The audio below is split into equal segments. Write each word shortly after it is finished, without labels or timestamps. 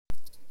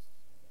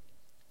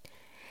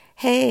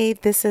Hey,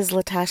 this is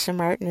Latasha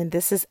Martin, and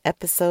this is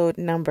episode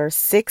number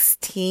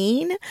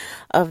 16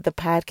 of the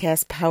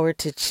podcast Power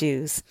to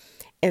Choose.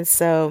 And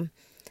so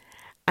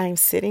I'm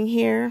sitting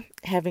here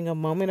having a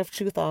moment of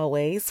truth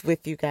always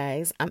with you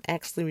guys. I'm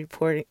actually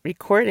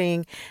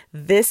recording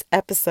this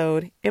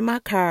episode in my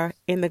car,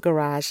 in the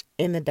garage,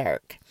 in the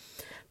dark,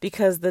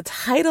 because the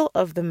title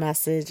of the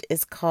message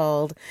is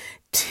called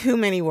Too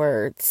Many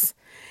Words.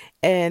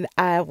 And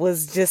I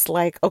was just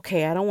like,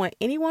 okay, I don't want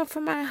anyone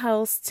from my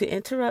house to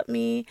interrupt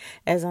me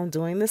as I'm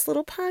doing this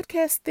little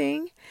podcast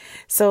thing.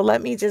 So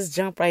let me just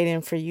jump right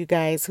in for you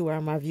guys who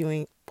are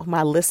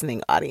my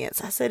listening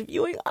audience. I said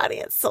viewing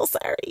audience, so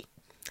sorry.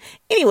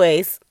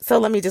 Anyways, so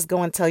let me just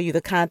go and tell you the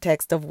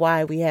context of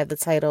why we have the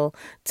title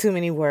Too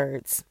Many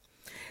Words.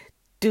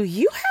 Do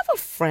you have a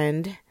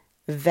friend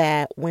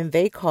that when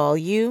they call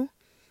you,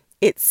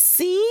 it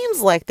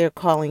seems like they're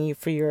calling you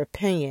for your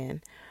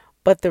opinion,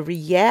 but the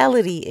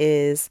reality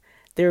is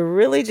they're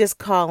really just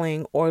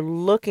calling or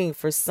looking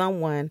for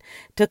someone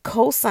to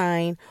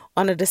co-sign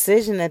on a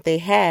decision that they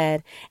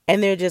had,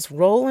 and they're just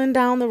rolling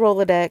down the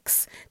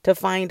Rolodex to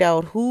find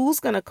out who's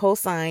going to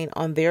co-sign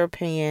on their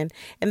opinion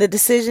and the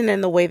decision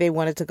and the way they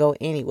want it to go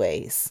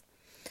anyways.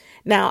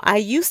 Now, I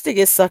used to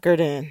get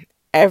suckered in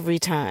every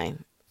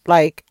time.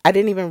 Like, I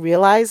didn't even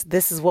realize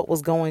this is what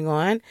was going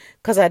on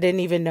because I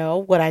didn't even know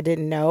what I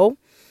didn't know.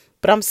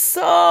 But I'm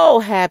so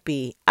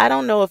happy. I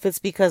don't know if it's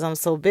because I'm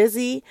so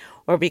busy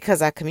or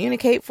because I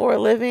communicate for a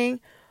living,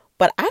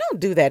 but I don't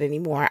do that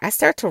anymore. I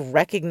start to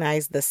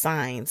recognize the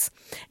signs.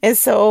 And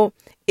so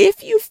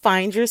if you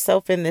find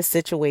yourself in this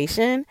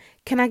situation,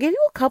 can I give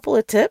you a couple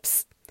of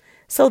tips?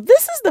 So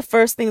this is the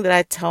first thing that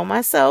I tell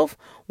myself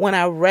when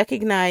I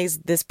recognize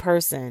this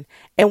person.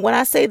 And when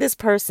I say this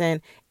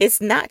person,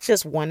 it's not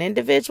just one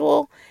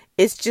individual.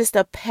 It's just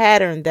a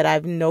pattern that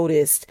I've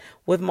noticed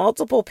with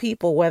multiple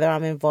people, whether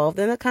I'm involved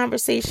in the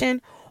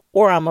conversation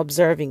or I'm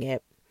observing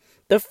it.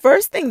 The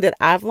first thing that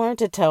I've learned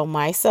to tell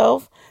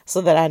myself so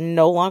that I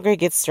no longer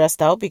get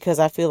stressed out because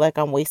I feel like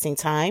I'm wasting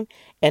time.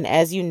 And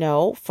as you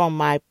know from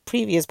my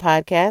previous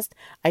podcast,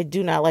 I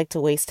do not like to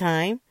waste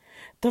time.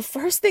 The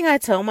first thing I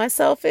tell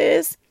myself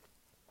is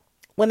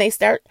when they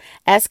start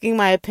asking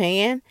my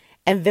opinion,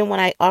 and then when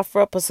I offer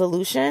up a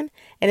solution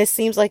and it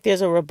seems like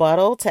there's a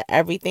rebuttal to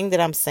everything that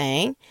I'm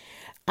saying,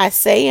 I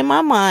say in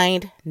my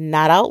mind,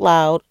 not out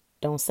loud.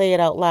 Don't say it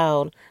out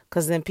loud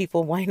because then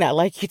people might not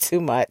like you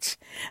too much.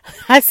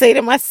 I say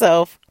to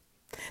myself,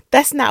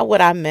 that's not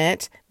what I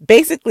meant.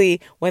 Basically,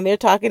 when they're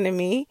talking to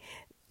me,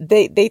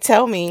 they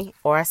tell me,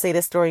 or I say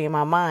this story in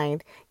my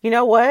mind, you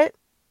know what?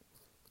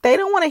 They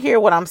don't want to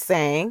hear what I'm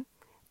saying.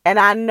 And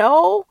I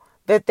know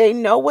that they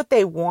know what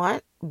they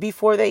want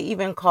before they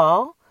even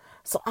call.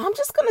 So I'm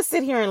just going to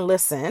sit here and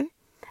listen.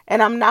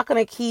 And I'm not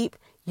going to keep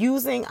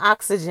using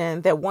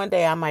oxygen that one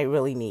day I might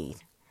really need.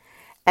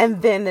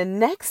 And then the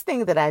next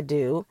thing that I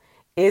do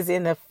is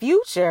in the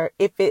future,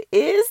 if it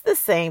is the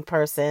same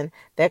person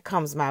that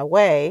comes my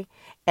way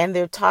and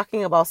they're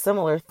talking about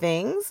similar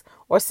things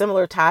or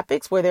similar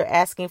topics where they're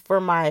asking for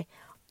my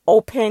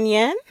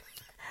opinion,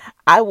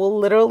 I will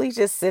literally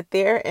just sit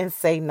there and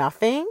say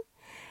nothing.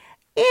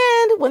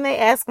 And when they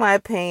ask my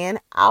opinion,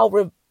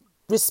 I'll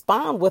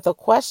respond with a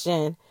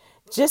question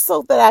just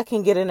so that I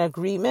can get an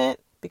agreement,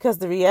 because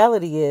the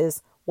reality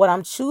is what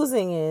I'm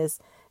choosing is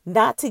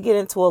not to get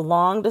into a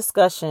long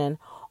discussion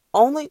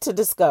only to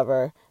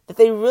discover that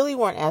they really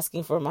weren't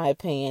asking for my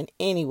opinion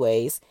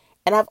anyways.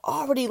 And I've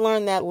already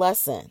learned that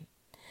lesson.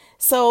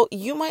 So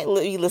you might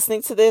be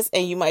listening to this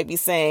and you might be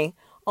saying,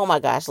 oh my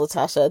gosh,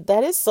 Latasha,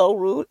 that is so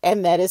rude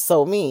and that is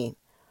so mean.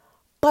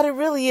 But it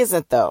really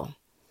isn't though.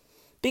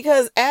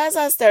 Because as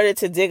I started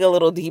to dig a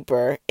little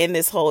deeper in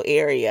this whole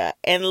area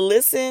and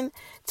listen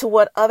to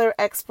what other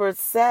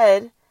experts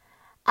said,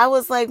 I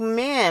was like,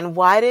 man,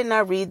 why didn't I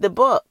read the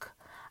book?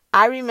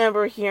 I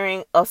remember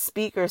hearing a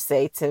speaker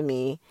say to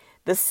me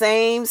the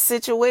same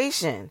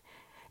situation.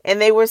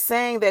 And they were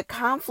saying that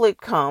conflict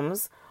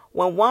comes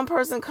when one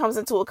person comes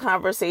into a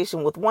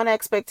conversation with one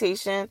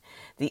expectation,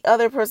 the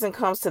other person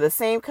comes to the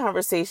same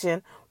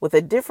conversation with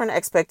a different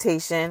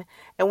expectation.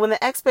 And when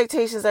the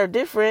expectations are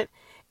different,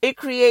 it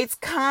creates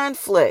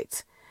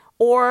conflict,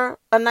 or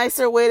a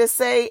nicer way to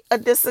say a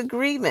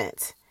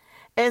disagreement.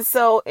 And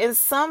so in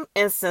some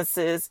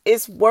instances,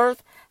 it's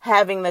worth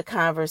having the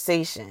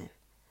conversation.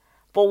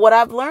 But what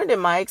I've learned in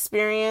my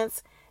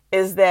experience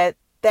is that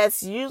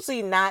that's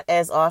usually not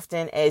as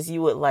often as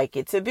you would like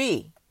it to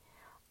be.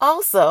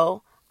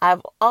 Also,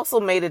 I've also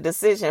made a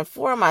decision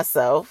for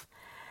myself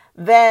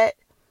that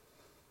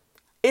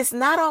it's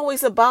not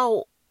always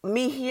about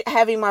me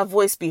having my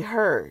voice be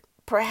heard.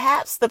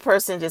 Perhaps the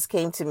person just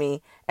came to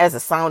me as a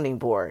sounding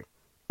board,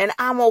 and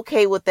I'm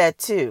okay with that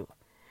too.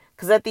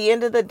 Because at the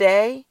end of the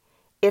day,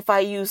 if I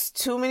use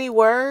too many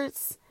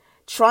words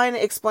trying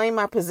to explain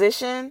my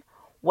position,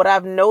 what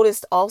I've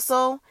noticed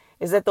also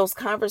is that those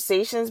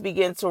conversations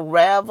begin to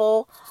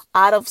ravel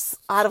out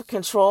of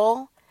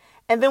control.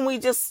 And then we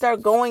just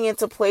start going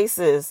into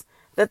places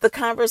that the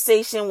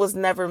conversation was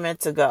never meant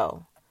to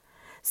go.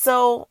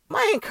 So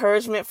my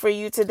encouragement for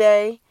you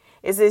today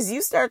is as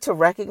you start to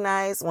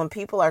recognize when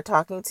people are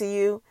talking to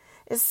you,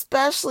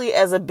 especially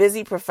as a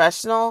busy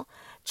professional,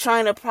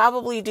 trying to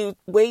probably do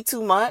way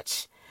too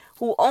much,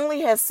 who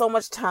only has so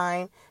much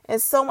time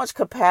and so much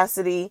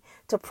capacity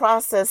to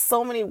process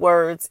so many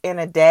words in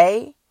a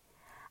day,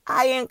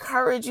 I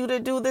encourage you to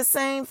do the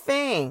same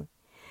thing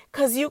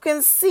because you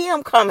can see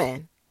them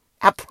coming.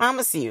 I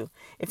promise you,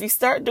 if you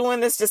start doing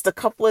this just a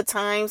couple of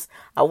times,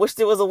 I wish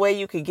there was a way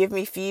you could give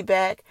me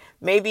feedback.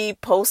 Maybe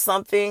post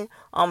something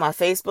on my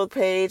Facebook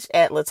page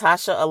at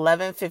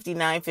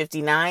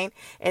Latasha115959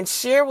 and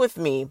share with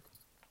me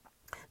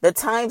the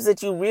times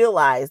that you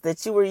realized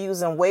that you were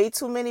using way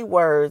too many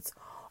words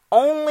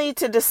only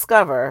to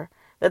discover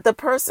that the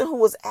person who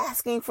was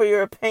asking for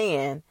your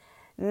opinion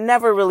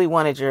never really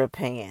wanted your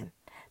opinion.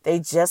 They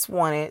just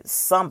wanted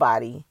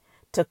somebody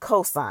to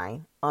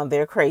co-sign on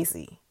their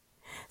crazy.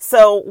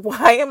 So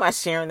why am I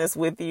sharing this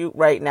with you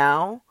right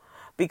now?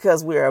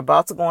 Because we're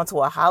about to go into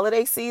a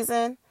holiday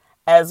season,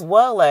 as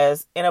well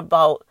as in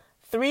about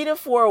 3 to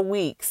 4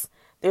 weeks,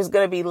 there's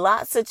going to be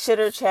lots of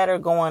chitter chatter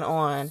going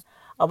on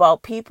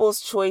about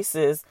people's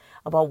choices,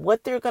 about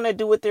what they're going to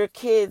do with their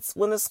kids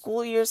when the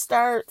school year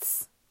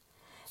starts.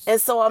 And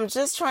so I'm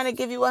just trying to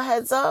give you a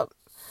heads up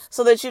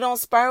so that you don't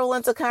spiral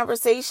into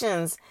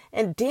conversations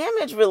and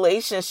damage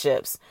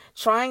relationships,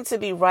 trying to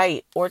be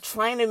right or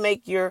trying to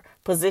make your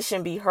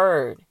position be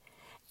heard.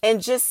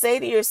 And just say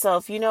to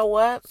yourself, you know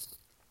what?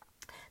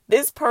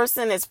 This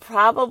person is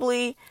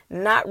probably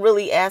not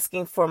really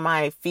asking for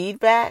my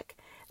feedback.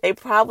 They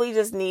probably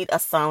just need a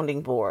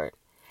sounding board.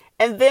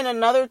 And then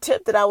another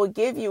tip that I would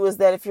give you is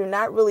that if you're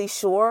not really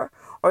sure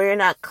or you're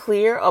not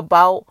clear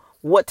about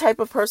what type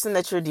of person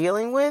that you're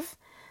dealing with,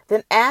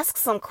 then ask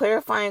some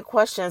clarifying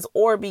questions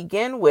or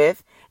begin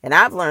with, and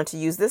I've learned to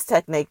use this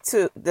technique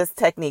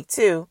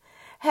too.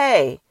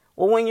 Hey,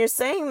 well, when you're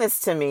saying this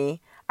to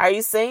me, are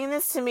you saying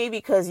this to me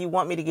because you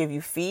want me to give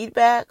you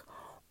feedback?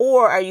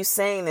 Or are you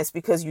saying this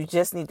because you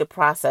just need to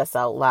process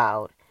out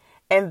loud?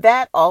 And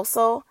that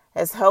also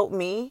has helped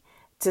me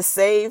to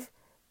save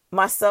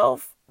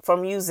myself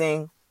from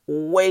using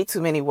way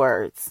too many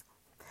words.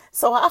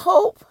 So I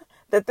hope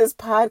that this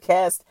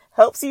podcast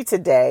helps you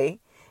today.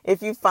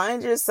 If you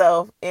find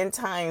yourself in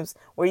times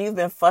where you've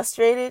been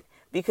frustrated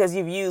because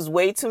you've used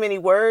way too many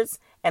words,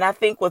 and I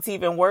think what's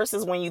even worse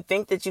is when you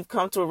think that you've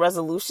come to a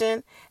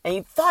resolution and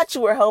you thought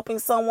you were helping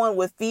someone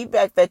with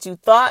feedback that you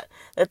thought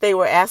that they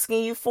were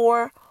asking you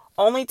for,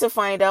 only to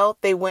find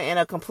out they went in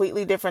a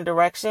completely different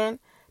direction,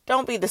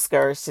 don't be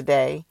discouraged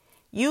today.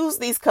 Use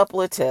these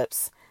couple of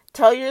tips.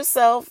 Tell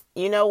yourself,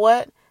 you know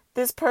what?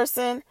 This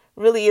person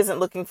really isn't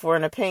looking for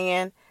an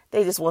opinion.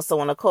 They just want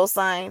someone to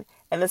co-sign.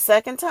 And the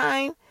second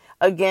time,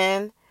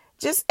 again,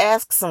 just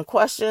ask some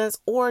questions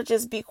or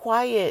just be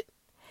quiet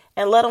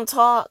and let them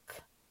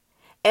talk.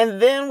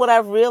 And then what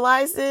I've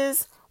realized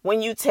is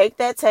when you take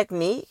that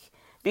technique,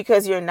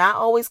 because you're not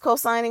always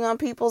co-signing on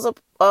people's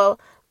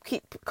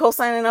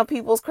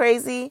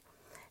crazy,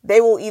 they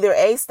will either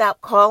A,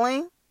 stop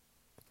calling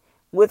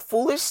with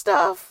foolish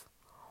stuff,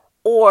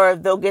 or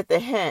they'll get the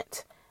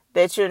hint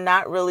that you're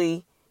not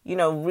really,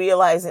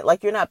 realizing,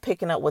 like you're not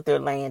picking up what they're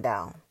laying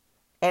down.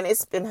 And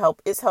it's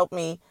helped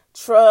me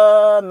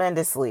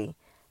tremendously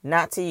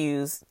not to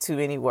use too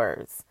many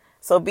words.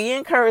 So be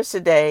encouraged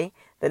today.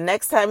 The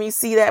next time you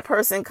see that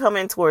person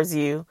coming towards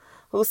you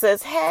who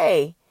says,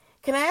 hey,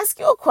 can I ask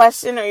you a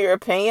question or your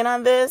opinion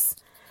on this?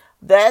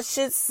 That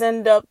should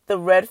send up the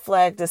red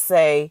flag to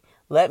say,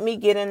 let me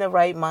get in the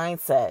right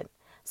mindset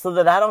so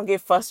that I don't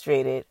get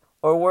frustrated,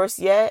 or worse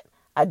yet,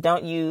 I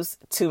don't use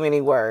too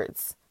many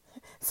words.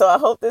 So I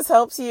hope this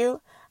helps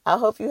you. I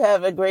hope you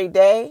have a great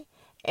day,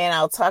 and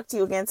I'll talk to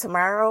you again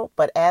tomorrow.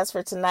 But as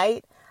for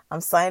tonight,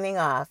 I'm signing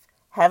off.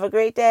 Have a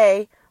great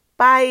day.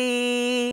 Bye.